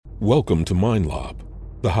Welcome to MindLob,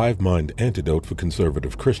 the hive mind antidote for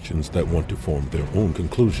conservative Christians that want to form their own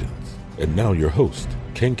conclusions. And now your host,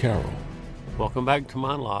 Ken Carroll. Welcome back to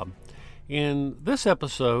MindLob. In this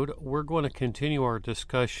episode, we're going to continue our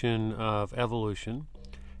discussion of evolution.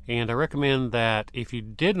 And I recommend that if you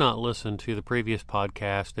did not listen to the previous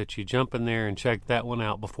podcast, that you jump in there and check that one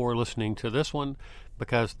out before listening to this one,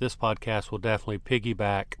 because this podcast will definitely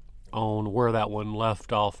piggyback on where that one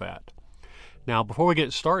left off at. Now, before we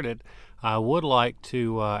get started, I would like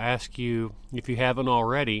to ask you, if you haven't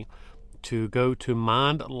already, to go to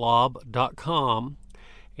mindlob.com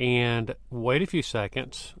and wait a few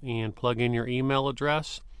seconds and plug in your email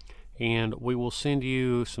address, and we will send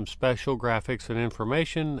you some special graphics and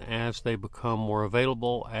information as they become more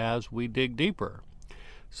available as we dig deeper.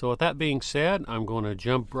 So with that being said, I'm going to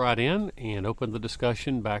jump right in and open the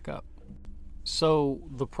discussion back up. So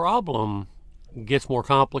the problem gets more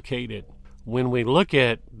complicated. When we look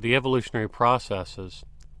at the evolutionary processes,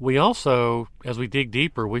 we also, as we dig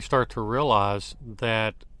deeper, we start to realize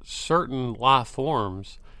that certain life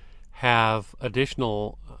forms have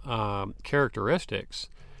additional characteristics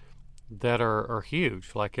that are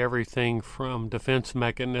huge, like everything from defense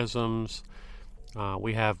mechanisms.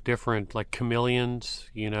 We have different, like chameleons,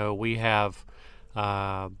 we have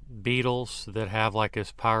beetles that have like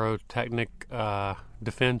this pyrotechnic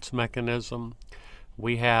defense mechanism.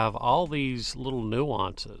 We have all these little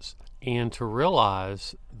nuances, and to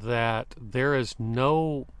realize that there is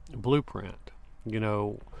no blueprint.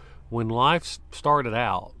 When life started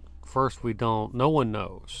out, first no one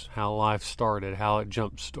knows how life started, how it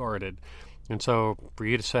jump-started. And so for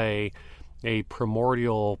you to say a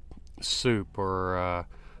primordial soup or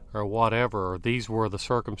whatever, these were the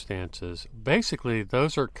circumstances, basically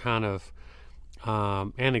those are kind of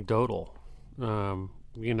anecdotal.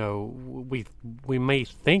 We may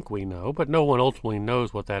think we know, but no one ultimately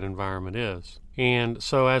knows what that environment is. And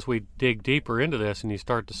so as we dig deeper into this and you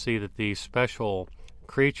start to see that these special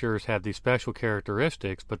creatures have these special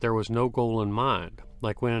characteristics, but there was no goal in mind.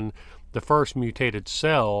 Like when the first mutated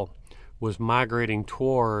cell was migrating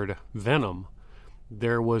toward venom,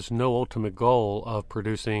 there was no ultimate goal of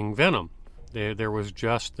producing venom. There was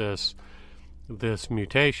just this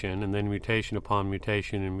mutation, and then mutation upon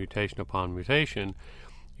mutation and mutation upon mutation,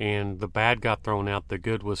 and the bad got thrown out, the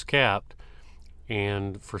good was kept.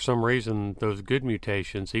 And for some reason, those good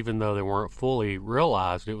mutations, even though they weren't fully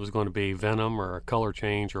realized it was going to be venom or a color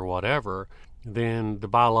change or whatever, then the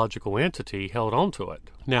biological entity held on to it.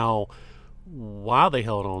 Now, why they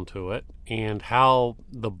held on to it and how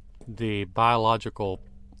the biological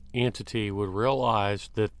entity would realize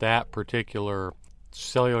that particular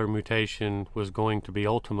cellular mutation was going to be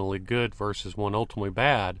ultimately good versus one ultimately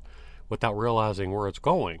bad without realizing where it's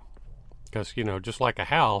going. Because, just like a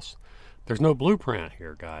house, there's no blueprint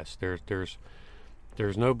here, guys. There's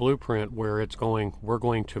no blueprint where it's going, we're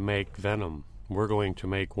going to make venom, we're going to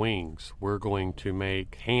make wings, we're going to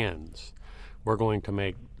make hands, we're going to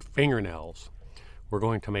make fingernails, we're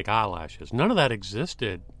going to make eyelashes. None of that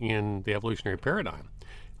existed in the evolutionary paradigm.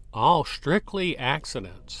 All strictly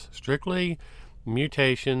accidents, strictly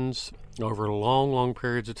mutations over long, long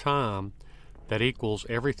periods of time that equals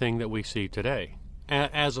everything that we see today.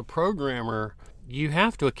 As a programmer, you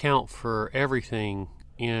have to account for everything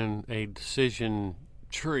in a decision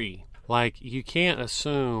tree. Like, you can't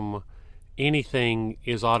assume anything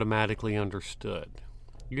is automatically understood.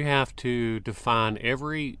 You have to define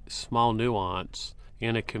every small nuance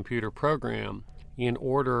in a computer program in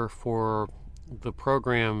order for the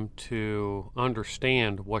program to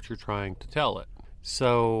understand what you're trying to tell it.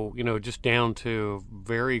 So, just down to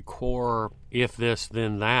very core if this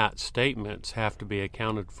then that statements have to be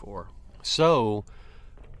accounted for. So,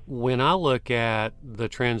 when I look at the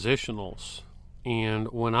transitionals and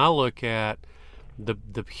when I look at the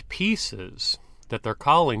pieces that they're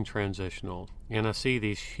calling transitional, and I see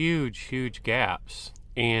these huge, huge gaps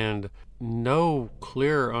and no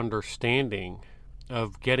clear understanding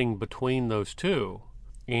of getting between those two,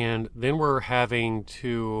 and then we're having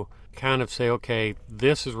to kind of say, okay,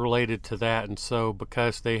 this is related to that, and so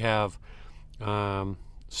because they have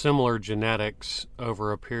similar genetics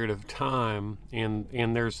over a period of time, and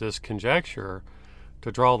there's this conjecture to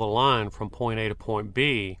draw the line from point A to point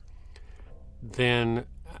B, then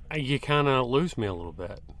you kind of lose me a little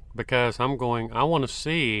bit, because I want to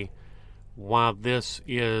see why this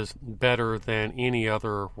is better than any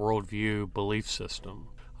other worldview belief system.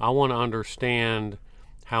 I want to understand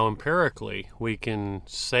how empirically we can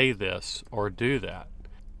say this or do that.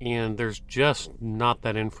 And there's just not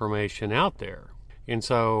that information out there. And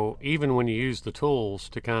so even when you use the tools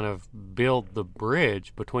to kind of build the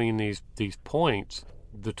bridge between these points,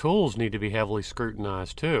 the tools need to be heavily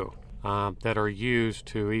scrutinized too, that are used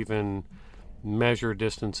to even measure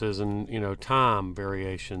distances and, time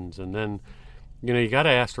variations. And then, you got to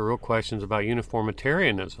ask the real questions about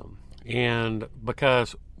uniformitarianism. And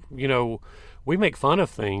because, we make fun of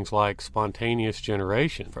things like spontaneous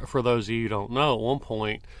generation. For those of you who don't know, at one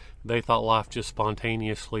point they thought life just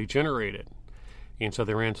spontaneously generated. And so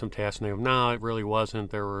they ran some tests and they go, no, it really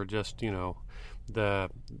wasn't. There were just, the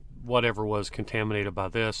whatever was contaminated by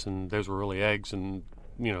this, and those were really eggs, and,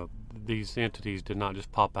 these entities did not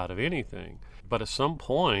just pop out of anything. But at some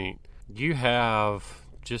point,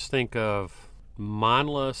 just think of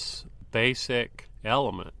mindless, basic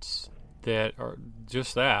elements that are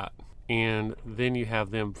just that. And then you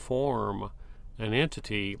have them form an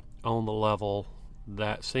entity on the level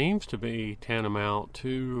that seems to be tantamount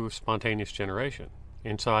to spontaneous generation.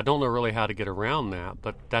 And so I don't know really how to get around that,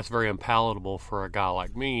 but that's very unpalatable for a guy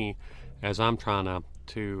like me as I'm trying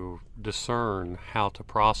to discern how to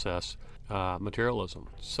process materialism.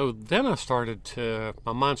 So then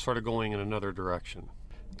my mind started going in another direction,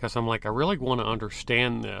 because I'm like, I really want to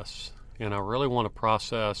understand this, and I really want to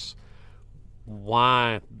process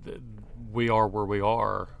why we are where we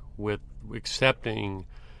are with accepting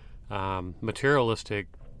materialistic,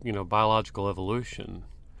 biological evolution.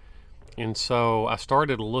 And so I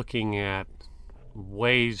started looking at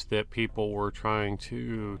ways that people were trying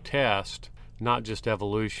to test not just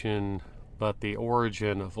evolution, but the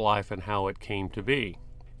origin of life and how it came to be.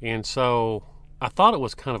 And so I thought it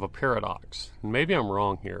was kind of a paradox. And maybe I'm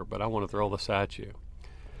wrong here, but I want to throw this at you.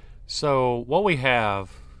 So what we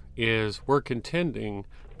have is we're contending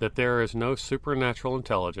that there is no supernatural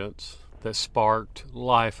intelligence that sparked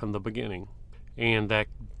life in the beginning, and that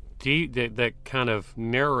kind of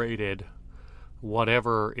narrated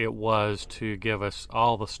whatever it was to give us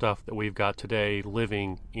all the stuff that we've got today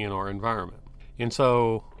living in our environment. And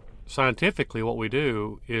so scientifically what we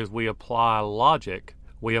do is we apply logic,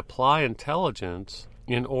 we apply intelligence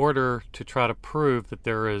in order to try to prove that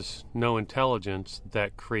there is no intelligence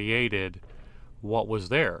that created what was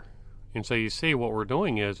there. And so you see what we're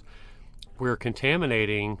doing is we're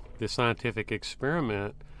contaminating the scientific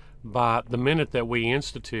experiment by the minute that we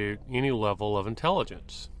institute any level of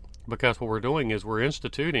intelligence. Because what we're doing is we're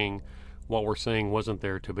instituting what we're saying wasn't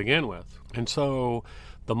there to begin with. And so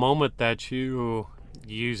the moment that you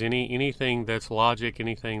use anything that's logic,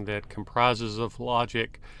 anything that comprises of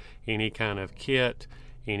logic, any kind of kit,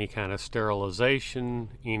 any kind of sterilization,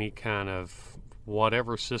 any kind of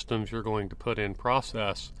whatever systems you're going to put in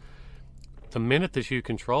process, the minute that you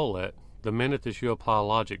control it, the minute that you apply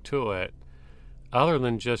logic to it, other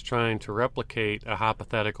than just trying to replicate a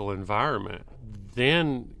hypothetical environment,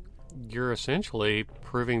 then you're essentially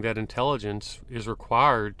proving that intelligence is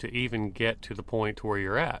required to even get to the point to where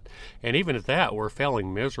you're at. And even at that, we're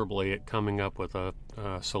failing miserably at coming up with a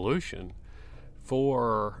solution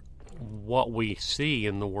for what we see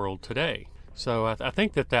in the world today. So I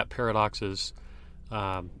think that paradox is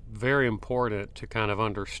very important to kind of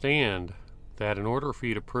understand, that in order for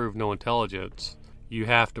you to prove no intelligence, you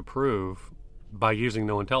have to prove by using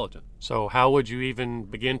no intelligence. So how would you even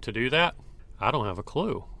begin to do that? I don't have a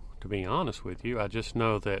clue, to be honest with you. I just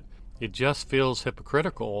know that it just feels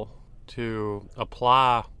hypocritical to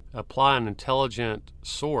apply an intelligent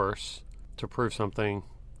source to prove something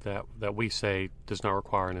that we say does not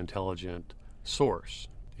require an intelligent source.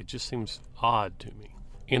 It just seems odd to me.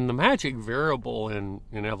 And the magic variable in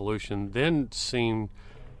evolution then seemed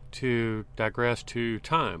to digress to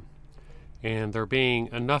time, and there being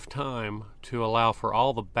enough time to allow for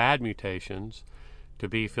all the bad mutations to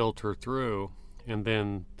be filtered through, and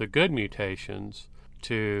then the good mutations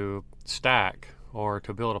to stack or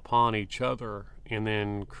to build upon each other and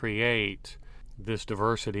then create this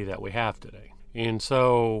diversity that we have today. And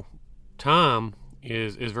so time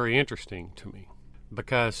is very interesting to me,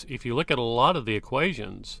 because if you look at a lot of the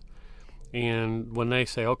equations, and when they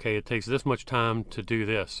say, okay, it takes this much time to do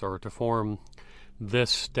this or to form this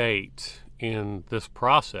state in this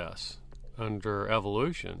process under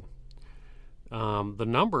evolution, the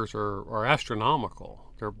numbers are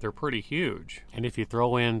astronomical. They're pretty huge. And if you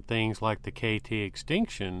throw in things like the KT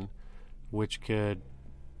extinction, which could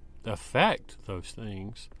affect those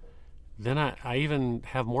things, then I even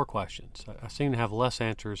have more questions. I seem to have less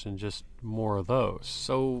answers and just more of those.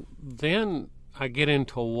 So then I get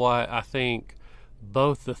into what I think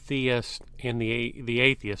both the theist and the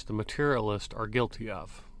atheist, the materialist, are guilty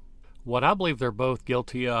of. What I believe they're both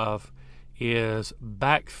guilty of is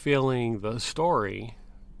backfilling the story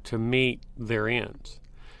to meet their ends.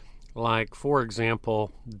 Like, for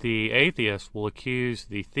example, the atheist will accuse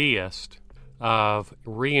the theist of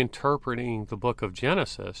reinterpreting the book of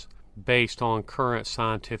Genesis based on current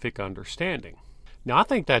scientific understanding. Now, I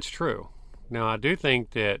think that's true. Now, I do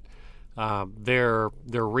think that they're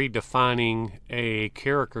redefining a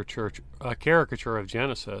caricature of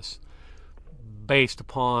Genesis based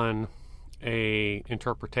upon a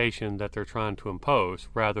interpretation that they're trying to impose,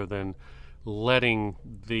 rather than letting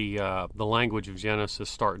the language of Genesis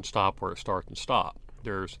start and stop where it starts and stop.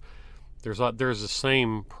 There's the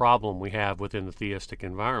same problem we have within the theistic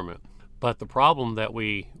environment, but the problem that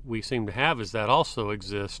we seem to have is that also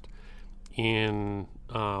exists in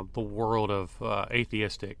the world of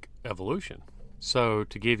atheistic evolution. So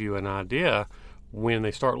to give you an idea, when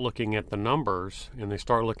they start looking at the numbers and they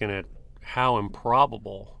start looking at how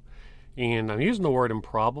improbable, and I'm using the word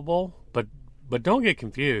improbable, but don't get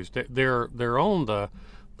confused. They're on the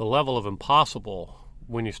level of impossible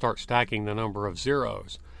when you start stacking the number of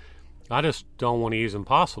zeros. I just don't want to use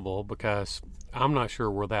impossible because I'm not sure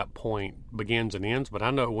where that point begins and ends, but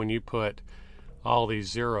I know when you put all these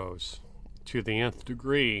zeros to the nth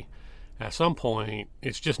degree, at some point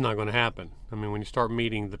it's just not going to happen. I mean, when you start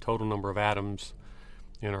meeting the total number of atoms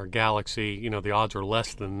in our galaxy, the odds are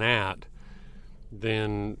less than that.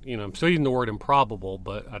 Then, I'm still using the word improbable,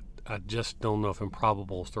 but I just don't know if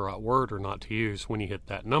improbable is the right word or not to use when you hit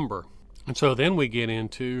that number. And so then we get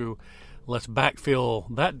into, let's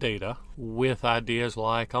backfill that data with ideas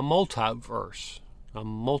like a multiverse, a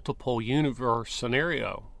multiple universe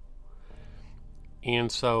scenario.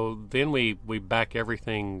 And so then we back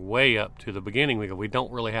everything way up to the beginning. We go, we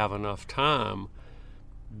don't really have enough time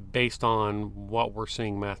based on what we're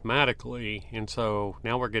seeing mathematically. And so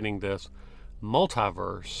now we're getting this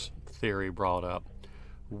multiverse theory brought up,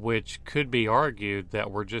 which could be argued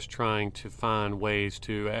that we're just trying to find ways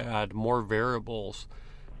to add more variables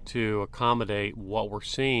to accommodate what we're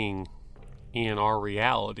seeing in our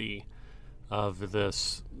reality of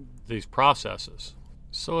these processes.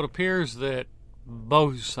 So it appears that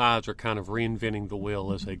both sides are kind of reinventing the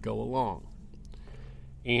wheel as they go along.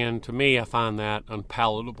 And to me, I find that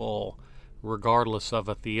unpalatable, regardless of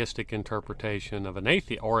a theistic interpretation of an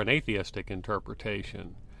atheistic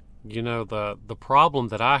interpretation. The problem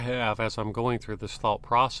that I have as I'm going through this thought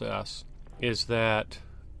process is that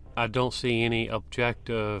I don't see any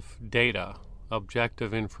objective data,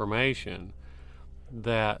 objective information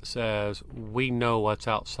that says we know what's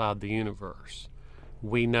outside the universe.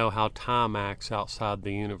 We know how time acts outside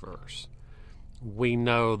the universe. We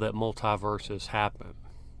know that multiverses happen.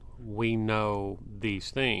 We know these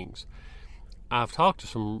things. I've talked to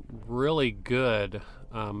some really good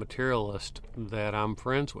materialists that I'm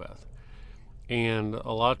friends with, and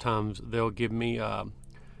a lot of times they'll give me an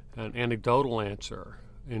anecdotal answer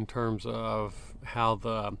in terms of how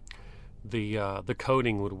the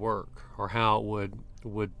coding would work, or how it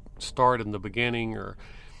would start in the beginning, or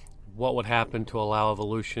what would happen to allow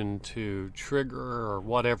evolution to trigger, or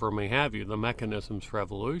whatever may have you, the mechanisms for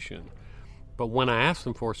evolution. But when I ask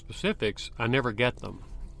them for specifics, I never get them.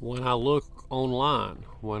 When I look online,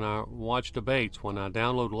 when I watch debates, when I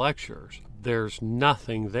download lectures, there's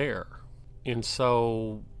nothing there. And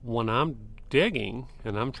so when I'm digging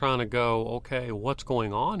and I'm trying to go, okay, what's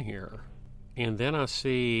going on here? And then I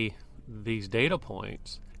see these data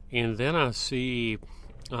points, and then I see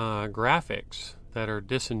graphics that are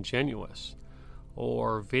disingenuous,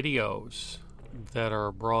 or videos that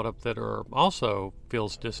are brought up that are also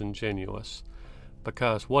feels disingenuous,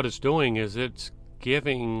 because what it's doing is it's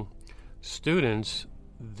giving students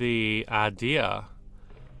the idea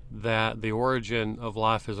that the origin of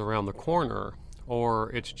life is around the corner,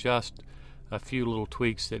 or it's just a few little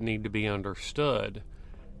tweaks that need to be understood.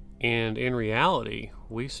 And in reality,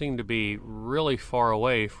 we seem to be really far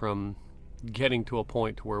away from getting to a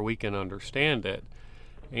point to where we can understand it.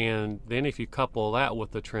 And then if you couple that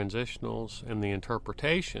with the transitionals and the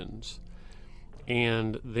interpretations,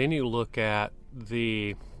 and then you look at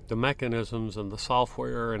the mechanisms and the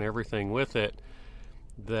software and everything with it,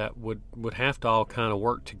 that would have to all kind of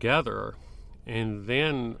work together, and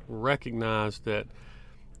then recognize that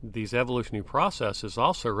these evolutionary processes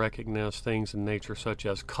also recognize things in nature such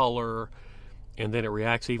as color, and then it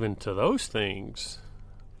reacts even to those things.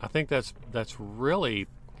 I think that's really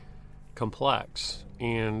complex,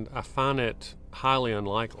 and I find it highly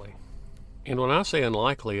unlikely. And when I say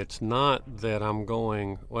unlikely, it's not that I'm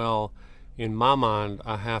going, well, in my mind,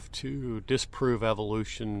 I have to disprove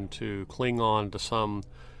evolution to cling on to some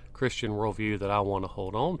Christian worldview that I want to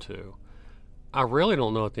hold on to. I really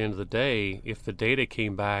don't know at the end of the day if the data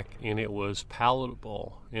came back and it was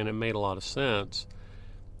palatable and it made a lot of sense.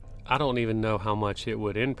 I don't even know how much it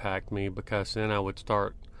would impact me, because then I would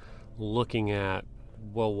start looking at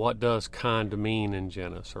well, what does kind mean in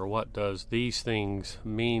Genesis, or what does these things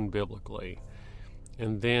mean biblically?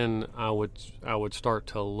 And then I would start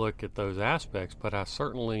to look at those aspects, but I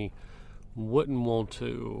certainly wouldn't want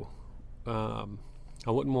to deny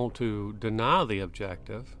the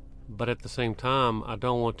objective, but at the same time, I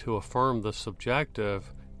don't want to affirm the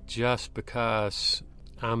subjective just because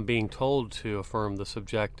I'm being told to affirm the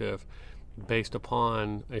subjective based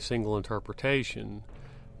upon a single interpretation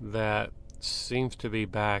that seems to be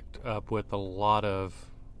backed up with a lot of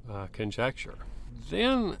conjecture.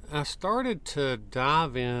 Then I started to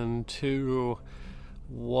dive into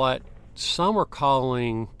what some are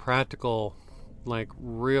calling practical, like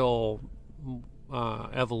real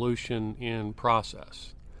evolution in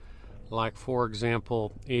process. Like, for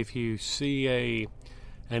example, if you see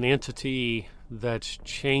an entity that's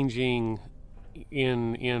changing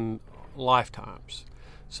in lifetimes,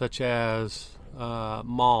 such as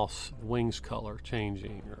moths, wings color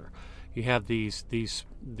changing, or you have these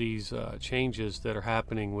changes that are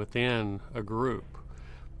happening within a group.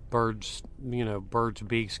 Birds'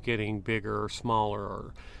 beaks getting bigger or smaller,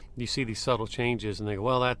 or you see these subtle changes, and they go,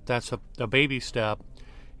 well, that's a baby step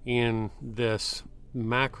in this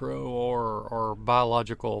macro or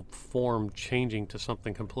biological form changing to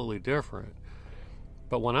something completely different.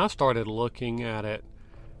 But when I started looking at it,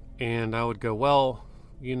 and I would go, well,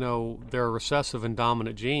 there are recessive and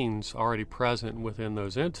dominant genes already present within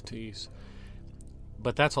those entities,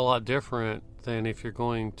 but that's a lot different than if you're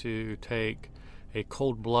going to take a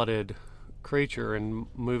cold-blooded creature and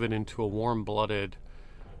move it into a warm-blooded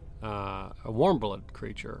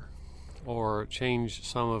creature, or change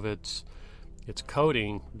some of its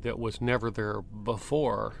coding that was never there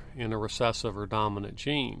before in a recessive or dominant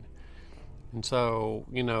gene. And so,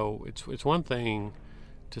 it's one thing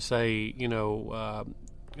to say,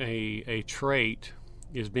 a trait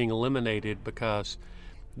is being eliminated because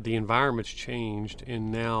the environment's changed,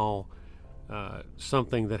 and now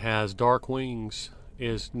something that has dark wings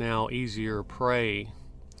is now easier prey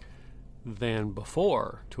than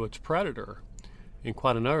before to its predator. And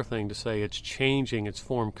quite another thing to say it's changing its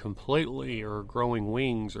form completely, or growing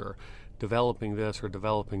wings, or developing this or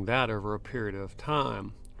developing that over a period of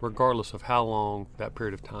time, regardless of how long that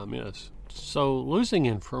period of time is. So losing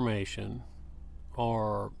information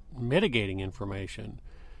or mitigating information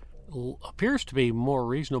appears to be more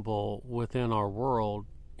reasonable within our world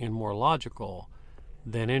and more logical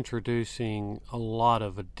than introducing a lot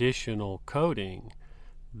of additional coding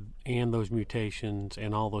and those mutations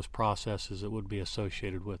and all those processes that would be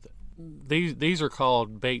associated with it. These are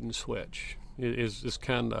called bait and switch, is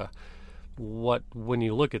kind of what, when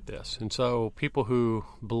you look at this. And so people who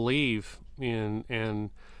believe in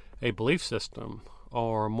a belief system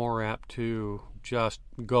are more apt to just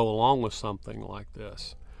go along with something like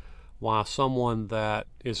this, while someone that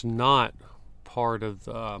is not part of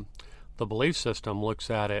the belief system looks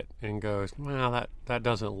at it and goes, well, that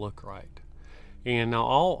doesn't look right. And now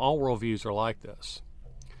all worldviews are like this.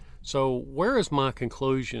 So where is my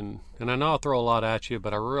conclusion? And I know I throw a lot at you,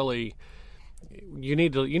 but you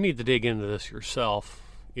need to dig into this yourself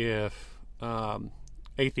if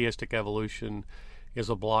atheistic evolution is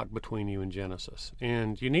a block between you and Genesis.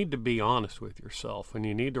 And you need to be honest with yourself, and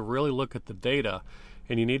you need to really look at the data,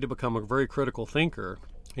 and you need to become a very critical thinker,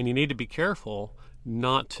 and you need to be careful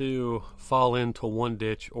not to fall into one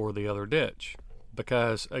ditch or the other ditch.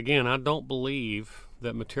 Because, again, I don't believe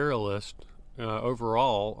that materialists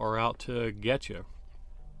overall are out to get you.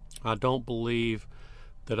 I don't believe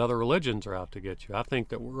that other religions are out to get you. I think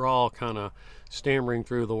that we're all kind of stammering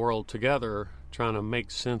through the world together, trying to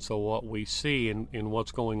make sense of what we see and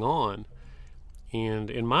what's going on.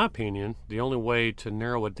 And in my opinion, the only way to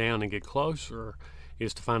narrow it down and get closer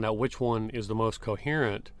is to find out which one is the most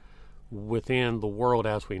coherent within the world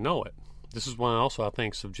as we know it. This is why also I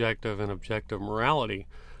think subjective and objective morality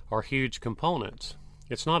are huge components.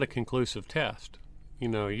 It's not a conclusive test.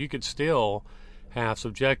 You could still have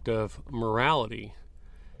subjective morality,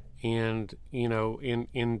 and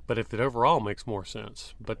but if it overall makes more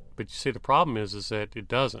sense. But you see, the problem is that it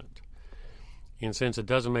doesn't. And since it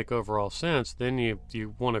doesn't make overall sense, then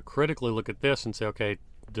you want to critically look at this and say, okay,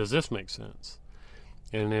 does this make sense?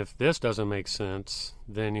 And if this doesn't make sense,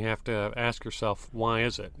 then you have to ask yourself, why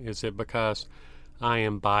is it? Is it because I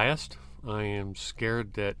am biased? I am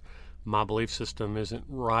scared that my belief system isn't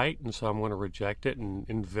right, and so I'm going to reject it and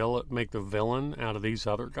make the villain out of these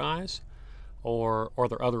other guys? Or are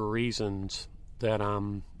there other reasons that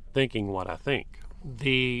I'm thinking what I think?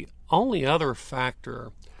 The only other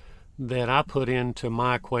factor that I put into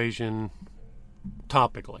my equation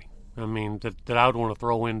topically, that I would want to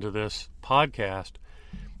throw into this podcast,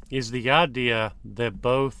 is the idea that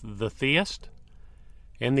both the theist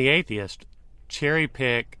and the atheist cherry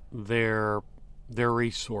pick their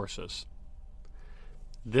resources.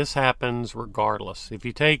 This happens regardless. If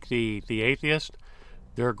you take the atheist,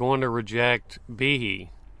 they're going to reject Behe,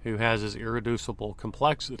 who has his irreducible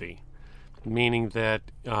complexity, meaning that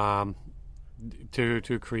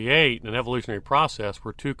to create an evolutionary process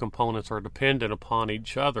where two components are dependent upon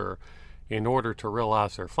each other in order to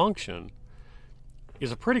realize their function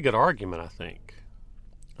is a pretty good argument, I think.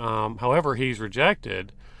 However, he's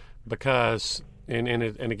rejected because, and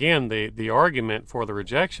again, the argument for the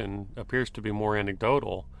rejection appears to be more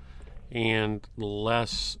anecdotal and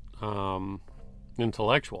less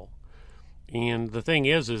intellectual. And the thing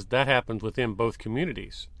is that happens within both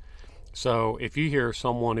communities. So if you hear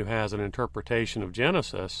someone who has an interpretation of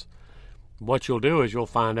Genesis, what you'll do is you'll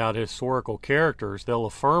find out historical characters. They'll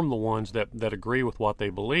affirm the ones that agree with what they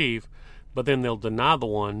believe, but then they'll deny the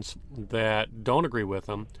ones that don't agree with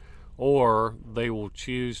them, or they will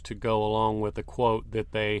choose to go along with a quote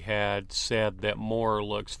that they had said that more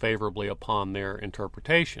looks favorably upon their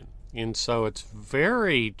interpretation. And so it's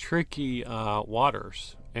very tricky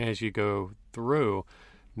waters as you go through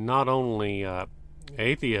not only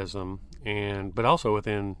atheism but also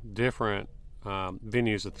within different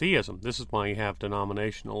venues of theism. This is why you have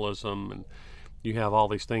denominationalism and you have all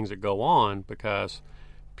these things that go on, because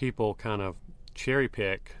people kind of cherry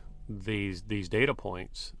pick these data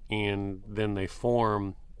points and then they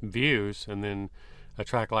form views and then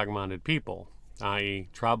attract like-minded people, i.e.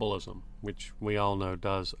 tribalism, which we all know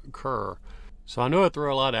does occur. So I know I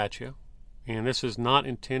threw a lot at you, and this is not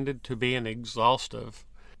intended to be an exhaustive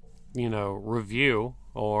review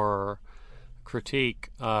or critique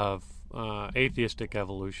of atheistic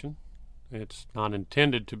evolution. It's not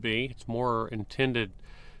intended to be. It's more intended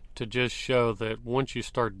to just show that once you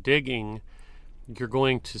start digging, you're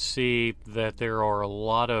going to see that there are a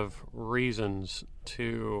lot of reasons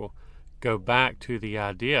to go back to the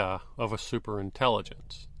idea of a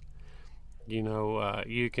superintelligence.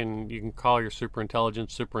 You can call your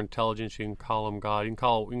superintelligence, you can call them God, you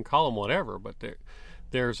can call them whatever, but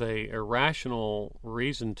there's a rational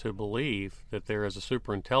reason to believe that there is a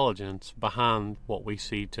superintelligence behind what we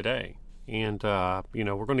see today. And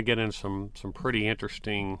we're going to get into some pretty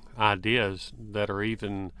interesting ideas that are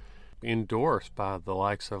even endorsed by the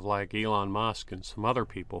likes of like Elon Musk and some other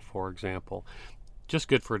people, for example. Just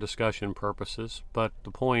good for discussion purposes, but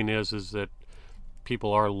the point is that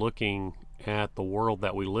people are looking at the world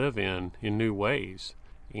that we live in new ways,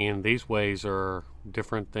 and these ways are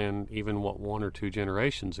different than even what 1 or 2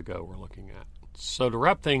 generations ago we're looking at. So to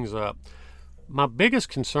wrap things up, my biggest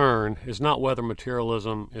concern is not whether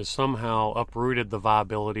materialism has somehow uprooted the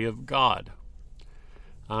viability of God.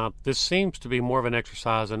 This seems to be more of an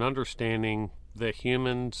exercise in understanding that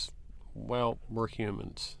humans, we're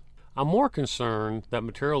humans. I'm more concerned that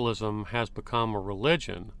materialism has become a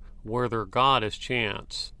religion where their God is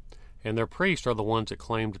chance, and their priests are the ones that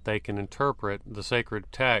claim that they can interpret the sacred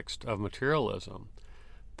text of materialism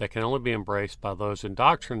that can only be embraced by those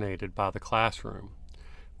indoctrinated by the classroom,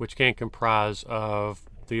 which can comprise of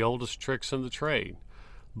the oldest tricks in the trade,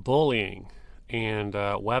 bullying, and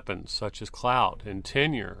weapons such as clout and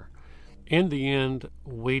tenure. In the end,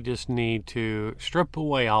 we just need to strip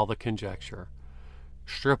away all the conjecture,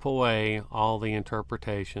 strip away all the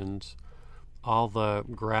interpretations, all the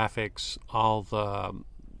graphics, all the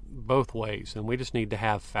both ways, and we just need to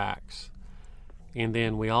have facts. And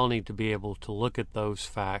then we all need to be able to look at those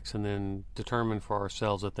facts and then determine for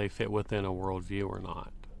ourselves if they fit within a worldview or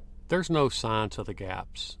not. There's no science of the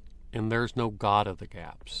gaps, and there's no God of the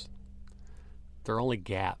gaps. There are only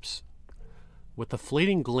gaps, with a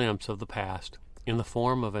fleeting glimpse of the past in the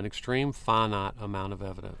form of an extreme finite amount of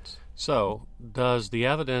evidence. So, does the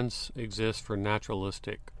evidence exist for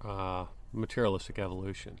naturalistic, materialistic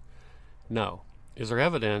evolution? No. Is there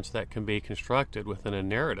evidence that can be constructed within a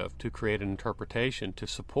narrative to create an interpretation to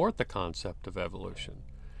support the concept of evolution?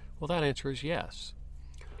 Well, that answer is yes.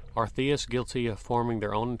 Are theists guilty of forming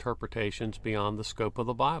their own interpretations beyond the scope of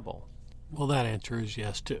the Bible? Well, that answer is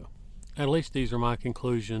yes, too. At least these are my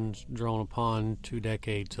conclusions drawn upon 2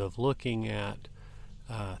 decades of looking at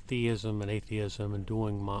theism and atheism and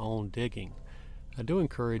doing my own digging. I do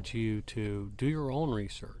encourage you to do your own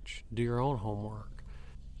research, do your own homework,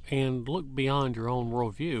 and look beyond your own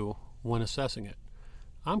worldview when assessing it.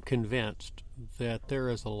 I'm convinced that there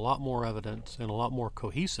is a lot more evidence and a lot more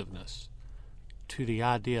cohesiveness to the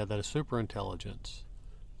idea that a superintelligence,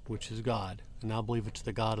 which is God, and I believe it's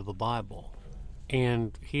the God of the Bible,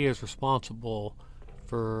 and He is responsible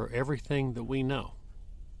for everything that we know.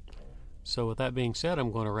 So with that being said,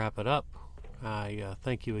 I'm going to wrap it up. I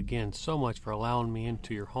thank you again so much for allowing me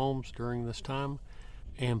into your homes during this time.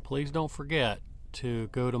 And please don't forget to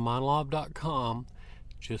go to mindlob.com.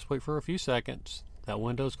 Just wait for a few seconds. That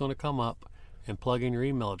window's going to come up, and plug in your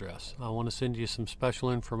email address. I want to send you some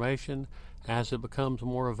special information as it becomes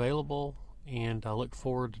more available, and I look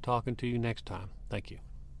forward to talking to you next time. Thank you.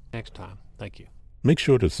 Next time. Thank you. Make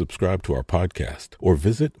sure to subscribe to our podcast or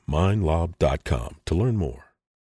visit mindlob.com to learn more.